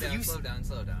 If you- slow down.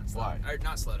 Why? Or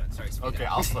not slow down. Sorry, speed Okay,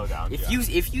 up. I'll slow down. if yeah.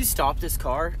 you stop this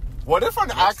car, What if an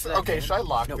Next accident? to that Okay, man. should I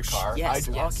lock No, the car? yes,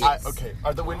 I, lock I- it. okay,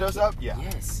 are the windows up? Yeah.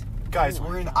 yes. Guys, Oh my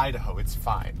we're in God. Idaho. It's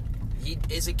fine. He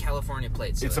is a California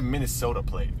plate. So It's a Minnesota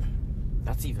plate.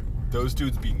 That's even worse. Those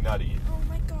dudes be nutty. Oh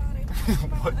my god, I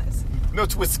What? promise. No,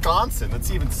 it's Wisconsin.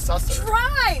 That's even susser.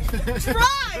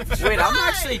 Drive! Wait, I'm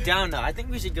actually down now. I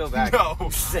think we should go back. No.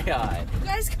 And say hi. You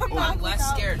guys come back I'm less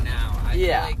without scared me. now. I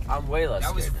Yeah, feel like I'm way less.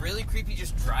 that was scared now. really creepy.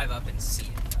 Just drive up and see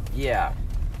it. Yeah.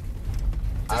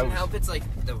 Doesn't was- help. It's like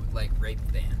the rape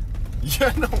van.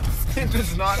 Yeah, no, it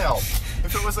does not help.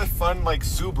 If it was a fun, like,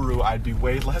 Subaru, I'd be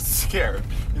way less scared.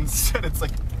 Instead, it's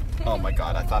like, oh my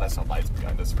god, I thought I saw lights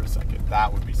behind us for a second.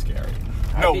 That would be scary.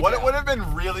 I'd No, be what it down. would have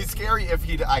been really scary if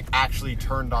he'd, like, actually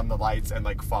turned on the lights and,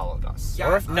 like, followed us. Yeah,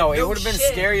 Or if no, it no would have been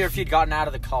shit. scarier if you'd gotten out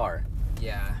of the car.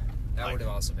 Yeah, that Like- would have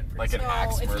also been like pretty. an No,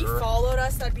 axe if he murderer. followed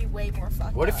us, that'd be way more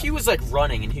fucked What if up. he was like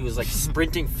running and he was like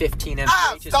sprinting 15 mph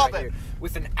Ah, stop right it. here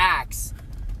with an axe?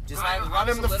 Just I- Run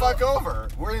him a the little- fuck over.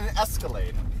 We're in an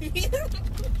Escalade.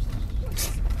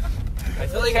 I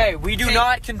feel like okay, we do Okay.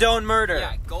 not condone murder.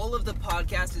 Yeah, goal of the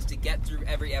podcast is to get through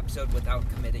every episode without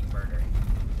committing murder.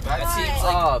 That That Why? seems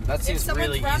like Oh, that If seems someone's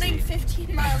really running easy.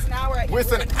 15 miles an hour at you,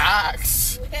 with an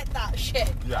axe. you hit that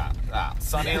shit. Yeah,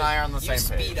 Sonny and I are on the you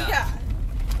same page. speed up. Yeah.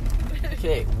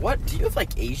 Okay, what do you have like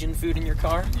Asian food in your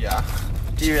car? Yeah.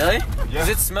 Do you really? Yeah. Because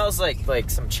it smells like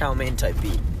some chow mein type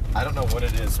beef. I don't know what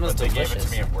it is, Smells but they gave it to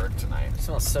delicious. me at work tonight. It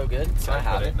smells so good. Can I put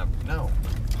have it it? in a... No.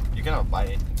 You're gonna bite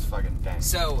it. It's fucking dang.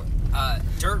 So,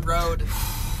 dirt road.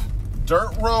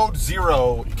 Dirt Road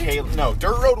 0, Caelin. No,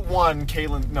 Dirt Road 1,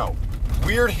 Caelin. No.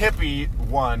 Weird Hippie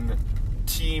 1,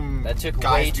 Team. That took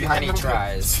guys way too behind many them,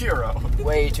 tries. 0.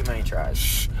 Way too many tries.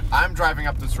 Shh. I'm driving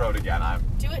up this road again.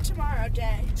 Do it tomorrow,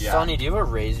 Jay. Yeah. Sonny, do you have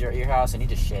a razor at your house? I need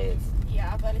to shave.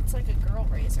 Yeah, but it's like a girl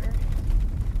razor.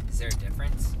 Is there a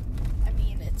difference? I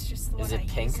mean, it's just the Is one it I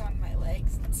pink? use on my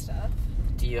legs and stuff.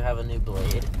 Do you have a new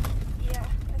blade? Yeah,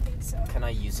 I think so. Can I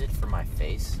use it for my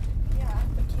face? Yeah,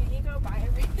 but can't you go buy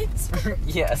a razor?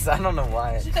 Yes, I don't know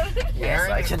why. Yes,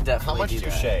 Aaron, I can definitely How much do do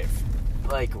you that. shave?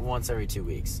 Like once every 2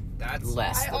 weeks. That's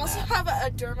Less I than also that. have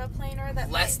a dermaplaner that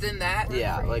less might than that. work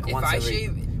Yeah, for like you. If once I every.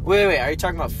 shave, Wait, are you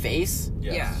talking about face?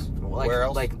 Yeah. Like, Where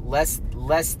else? Like less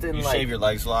than You like shave your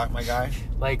legs a lot, my guy?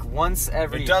 like once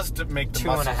every It does to make the 2.5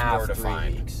 muscles more 3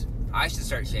 defined. weeks. I should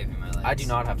start shaving my legs. I do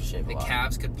not have to shave The a lot.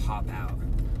 calves could pop out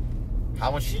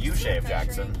How much do you Just shave, measuring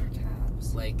Jackson? your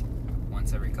calves. like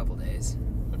once every couple days.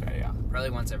 Okay, yeah.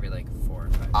 Probably once every like 4 or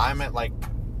 5 days. I'm at like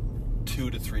 2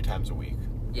 to 3 times a week.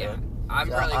 Yeah. Good. I'm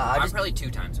Yeah, probably I I'm just- probably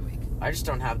 2 times a week. I just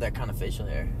don't have that kind of facial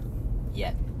hair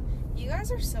yet. You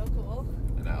guys are so cool.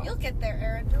 I know. You'll get there,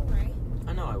 Aaron. Don't worry.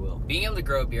 I know I will. Being able to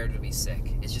grow a beard would be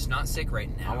sick. It's just not sick right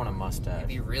now. I want a It'd mustache.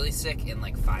 be really sick in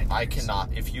like 5 years. I cannot.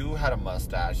 If you had a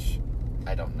mustache,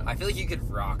 I don't know. I feel like you could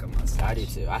rock a mustache. I do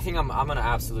too. I think I'm gonna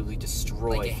absolutely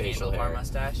destroy Like a facial handlebar hair.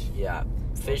 mustache. Yeah,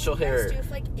 facial What would you guys hair. do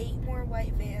if like 8 more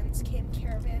white vans came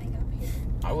caravanning up here?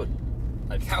 I would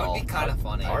I'd That would be call- kind of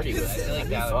funny. party I with it. feel like That'd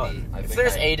be that would fun. be. I If think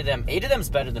there's I- 8 of them, 8 of them's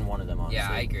better than one of them. Honestly. Yeah,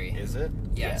 I agree. Is it?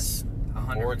 Yes.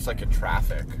 100%. Or it's like a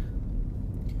traffic.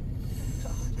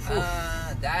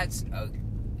 That's a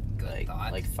good Like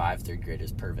thought. like 5 third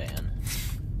graders per van.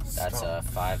 That's Stop.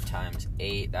 5 times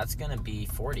 8. That's gonna be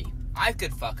 40. I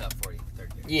could fuck up 40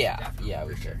 third grade. Yeah, Definitely, yeah, for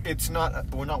we sure. It's not.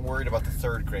 We're not worried about the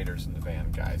third graders in the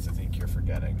van, guys. I think you're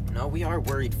forgetting. No, we are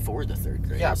worried for the third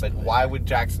graders. Yeah, but why would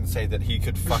Jackson say that he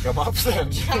could fuck them up then?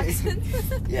 Jackson.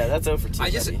 Yeah, that's over 2. I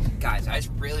just buddy.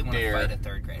 really want to Deer. fight a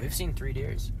third grader. We've seen 3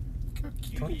 deers.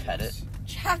 Can we pet it?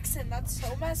 Jackson, that's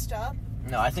so messed up.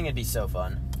 No, I think it'd be so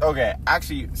fun. Okay,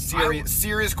 actually,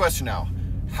 serious question now.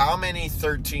 How many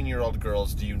 13-year-old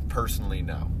girls do you personally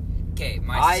know? Okay,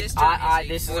 my sister is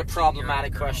this is a 14-year-old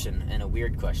problematic girl. question and a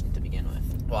weird question to begin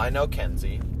with. Well, I know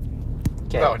Kenzie.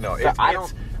 Okay. No, Wait,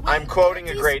 I'm quoting a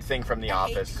Kenzie's great thing from The an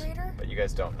Office, 8th grader? but you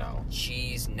guys don't know.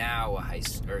 She's now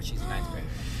she's a 9th grader.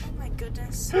 Oh my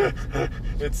goodness.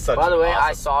 It's such. By the way, awesome...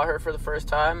 I saw her for the first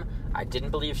time. I didn't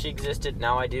believe she existed.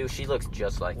 Now I do. She looks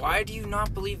just like Why do you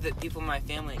not believe that people in my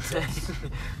family exist?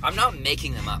 I'm not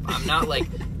making them up. I'm not like,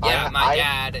 yeah, my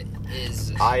dad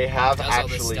is. I have does all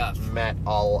this actually stuff. met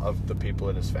all of the people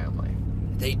in his family.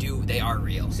 They are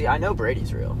real. See, I know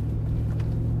Brady's real.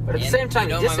 But at the And same time,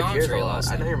 you know he my mom's disappears a real lot.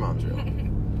 also. I know your mom's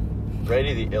real.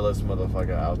 Brady, the illest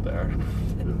motherfucker out there.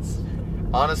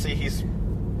 Honestly,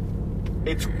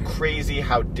 it's crazy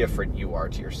how different you are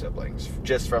to your siblings,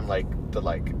 just from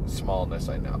the smallness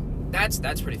I know. That's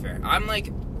pretty fair. I'm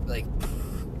like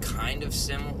kind of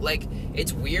similar. Like,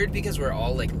 it's weird because we're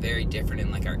all like very different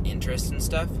in like our interests and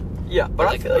stuff. Yeah, but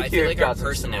Like, I feel like, I feel like our got some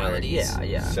personalities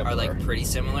similarities. Yeah. Similar. Are like pretty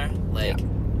similar. Like,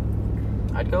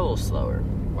 I'd go a little slower.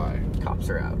 Why? Cops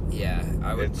are out. yeah,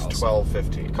 I would. It's also,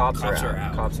 12:15. Cops are Cops are out.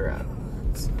 out. Cops are out.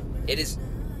 It is.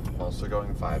 Also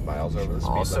going 5 miles over the speed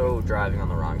Also limit. driving on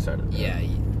the wrong side of the Yeah.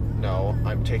 No,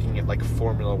 I'm taking it like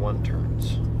Formula 1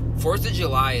 turns. 4th of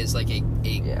July is like a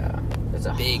Yeah. It's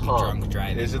a big hub. drunk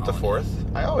driving. Is it the holiday.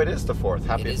 4th? It is the 4th.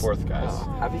 Happy It is. 4th, guys.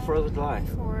 Oh, happy 4th of July.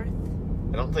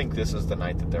 4th. I don't think this is the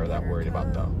night that they're that worried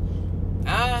about, though.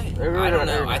 I don't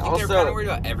know. I think they're kind of worried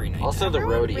about every night. Also, the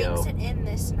Everyone rodeo. brings it in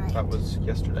this night. That was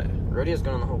yesterday. Rodeo's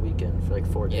going on the whole weekend for like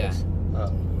 4 Yeah. days.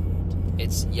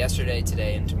 It's yesterday,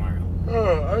 today, and tomorrow.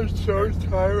 Oh, I'm so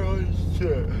tired of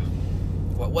shit.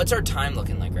 What's our time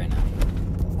looking like right now?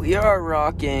 We are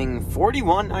rocking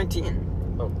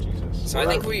 41:19. Oh, Jesus. So I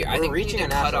think we we're need reaching to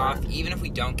an cut hour. off, even if we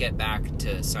don't get back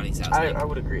to Sunny's house. I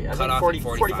would agree. I cut think off 40, at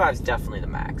 45 is definitely the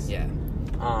max. Yeah.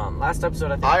 Last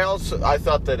episode, I think. I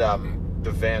thought that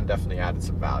the van definitely added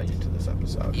some value to this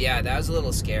episode. Yeah, that was a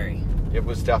little scary. It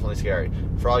was definitely scary.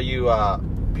 For all you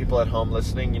people at home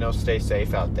listening, stay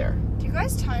safe out there. Do you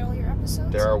guys title your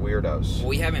episodes? There are weirdos.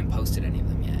 We haven't posted any of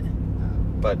them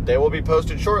yet. But they will be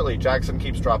posted shortly. Jackson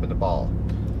keeps dropping the ball.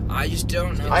 I just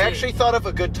don't know. I actually thought of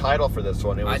a good title for this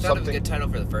one. It was I thought of a good title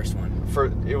for the first one.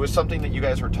 It was something that you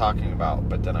guys were talking about,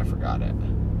 but then I forgot it.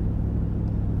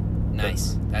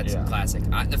 Nice. That's Yeah. classic.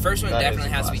 The first one That is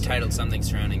definitely has to be classic. titled something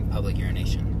surrounding public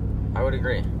urination. I would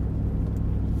agree.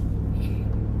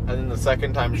 And then the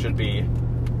second time should be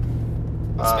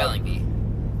Spelling bee.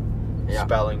 Yeah.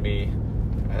 Spelling bee.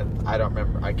 And I don't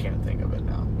remember. I can't think of it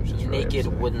now, which is really Naked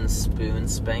upsetting. wooden spoon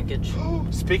spankage.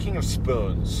 Speaking of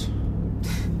spoons,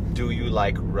 do you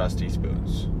like rusty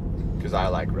spoons? Because I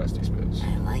like rusty spoons.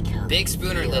 I like how Big they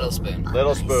spoon or feel little spoon? on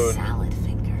Little my spoon. Salad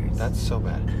fingers. That's so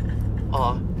bad.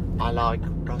 I like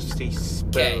rusty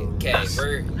spoons.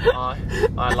 Okay,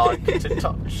 I like to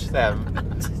touch them.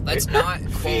 let's not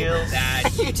quote feels- bad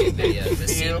YouTube videos.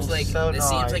 This feels seems so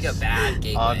like a nice bad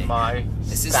gateway. on my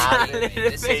This is salad a gateway.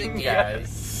 This is a gateway.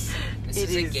 fingers. This It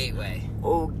is a is- gateway.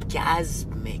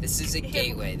 Orgasmic. This is a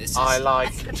gateway. This is I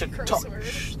like Such to a curse touch word.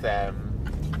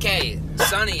 them. Okay,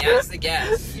 Sonny, as the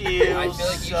guest, Feels I feel like you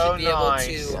so should be able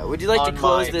nice. to. Yeah, would you like to On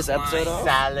close my this episode off?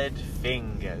 Salad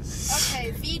fingers. Okay,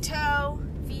 veto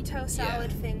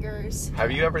salad fingers.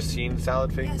 Have you ever seen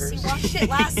salad fingers? Yes, you watched it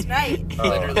last night. Oh.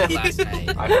 Literally last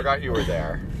night. I forgot you were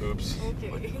there. Oops.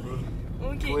 Okay.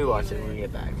 Can we watch it when we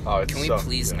get back? Oh, it's Can we so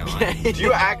please good.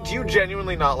 not? Do you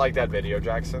genuinely not like that video,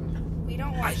 Jackson? We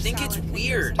don't watch I think it's salad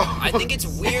weird. fingers. I think it's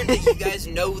weird that you guys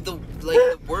know the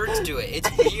words to it. It's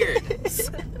weird.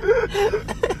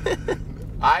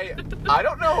 I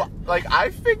don't know. Like,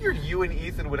 I figured you and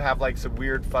Ethan would have like some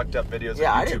weird fucked up videos.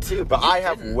 Yeah, on I YouTube, did too, But but you I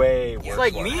have didn't. way worse. It's It's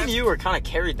like ones. me and you were kind of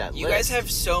carried that You list. guys have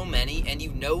so many, and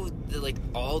you know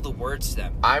all the words to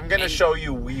them. I'm gonna and show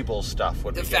you Weeble stuff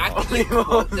when The we fact get that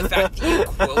home. the fact that you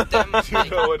quote them. Do you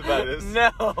know what that is?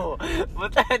 No,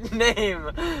 but that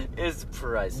name is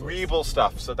priceless. Weeble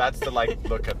stuff. So that's the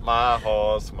look at my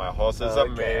horse. My horse is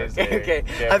Okay, amazing. okay.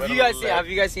 Give Have it you a guys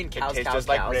lick. seen It cows, tastes cows, just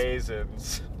like cows?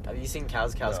 raisins. Have you seen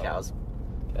cows, No. cows?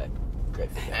 Okay, great.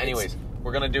 Anyways,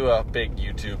 we're gonna do a big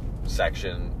YouTube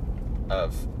section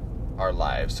of our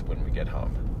lives when we get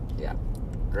home. Yeah,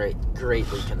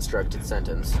 greatly constructed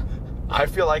sentence. I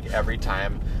feel like every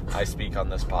time I speak on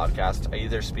this podcast, I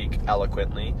either speak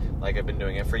eloquently, like I've been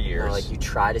doing it for years, Or like you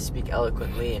try to speak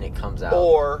eloquently and it comes out.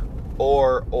 or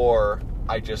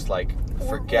I just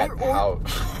forget how,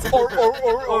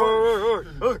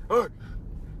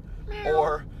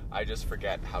 or I just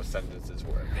forget how sentences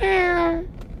work.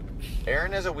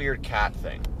 Aaron is a weird cat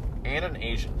thing, and an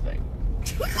Asian thing.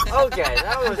 Okay,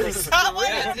 that was Stop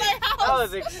living in my that house.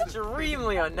 was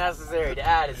extremely unnecessary to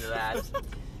add into that.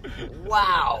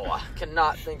 Wow.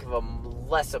 Cannot think of a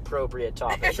less appropriate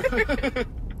topic.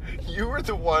 You were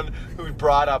the one who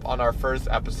brought up on our first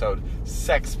episode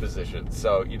sex positions.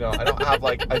 So, I don't have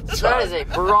like a That is a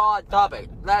broad topic.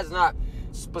 That is not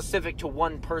specific to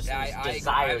one person's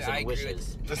desires and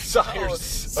wishes. desires.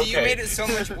 See, you made it so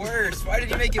much worse. Why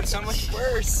did you make it so much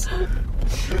worse?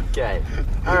 Okay.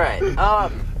 All right.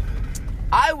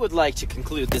 I would like to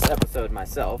conclude this episode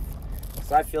myself.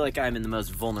 So I feel like I'm in the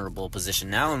most vulnerable position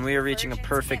now, and we are reaching a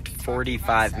perfect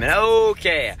 45 minutes.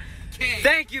 Okay.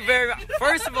 Thank you very much.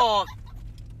 First of all,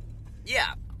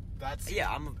 yeah.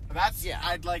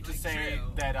 I'd like to say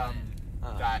that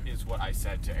that is what I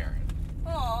said to Aaron.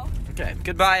 Aw. Okay.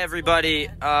 Goodbye, everybody.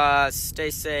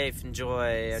 Stay safe.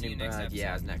 Enjoy. See you next episode.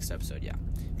 Yeah, next episode. Yeah.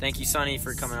 Thank you, Sonny,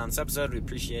 for coming on this episode. We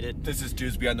appreciate it. This is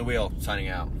Dudes Beyond the Wheel, signing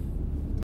out.